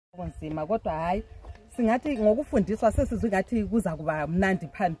kunzima kodwa hayi singathi ngokufundiswa sesizwe ngathi kuza kuba mnandi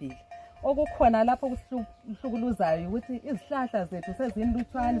phambili. Okukhona lapho kuhlukuluzayo ukuthi izihlahla zethu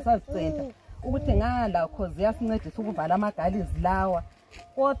sezinlutshwane sazicenta ukuthi ngala cause ziyasincedisa ukuvala amagalizi lawa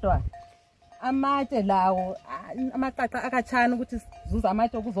kodwa amatshe lawo amaqaqa akatshana ukuthi sizuza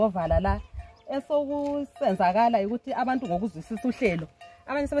amatshe okuzovala la esokusenzakala ukuthi abantu ngokuzwisisa uhlelo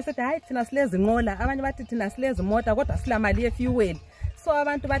abanye sebesethi hayi thina silezi nqola abanye bathi thina silezi mota kodwa silamali yefuel so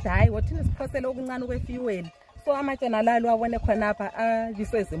abantu bathi hayi wothina siphosele okuncane kwefuel so amatshe nalalo abone khonapha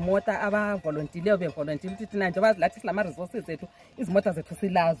abiswe izimota abavolontileyo bevolontiya ukuthi thina njengoba lathi silama resources zethu izimota zethu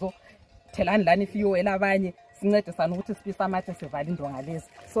silazo thelani lani ifuel abanye sincedisana ukuthi sipisa amatshe sivala indonga lezi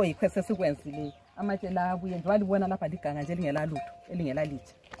so yikho sesikwenzile amatshe la abuye njengoba libona lapha liganga nje lingelalutho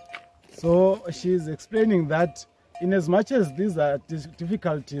elingelalithi. So she is explaining that in as much as these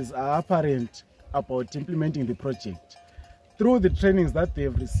difficulties are apparent about implementing the project, through the trainings that they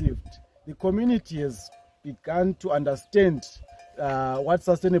have received, the community has begun to understand what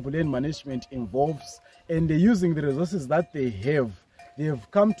sustainable land management involves, and using the resources that they have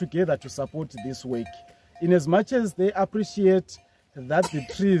come together to support this work. In as much as they appreciate that the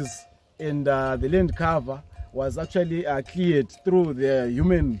trees and the land cover was actually cleared through the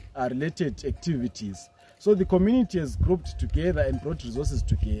human-related activities. So the community has grouped together and brought resources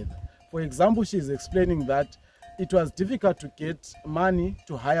together. For example, she is explaining that it was difficult to get money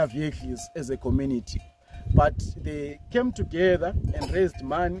to hire vehicles as a community, but they came together and raised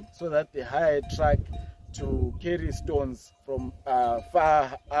money so that they hired a truck to carry stones from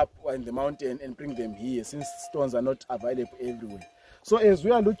far up in the mountain and bring them here, since stones are not available everywhere. So as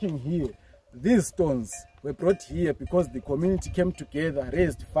we are looking here, these stones were brought here because the community came together,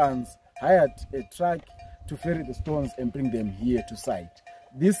 raised funds, hired a truck to ferry the stones and bring them here to site.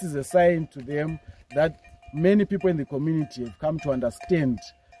 This is a sign to them that many people in the community have come to understand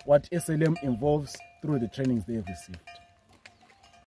what SLM involves through the trainings they have received.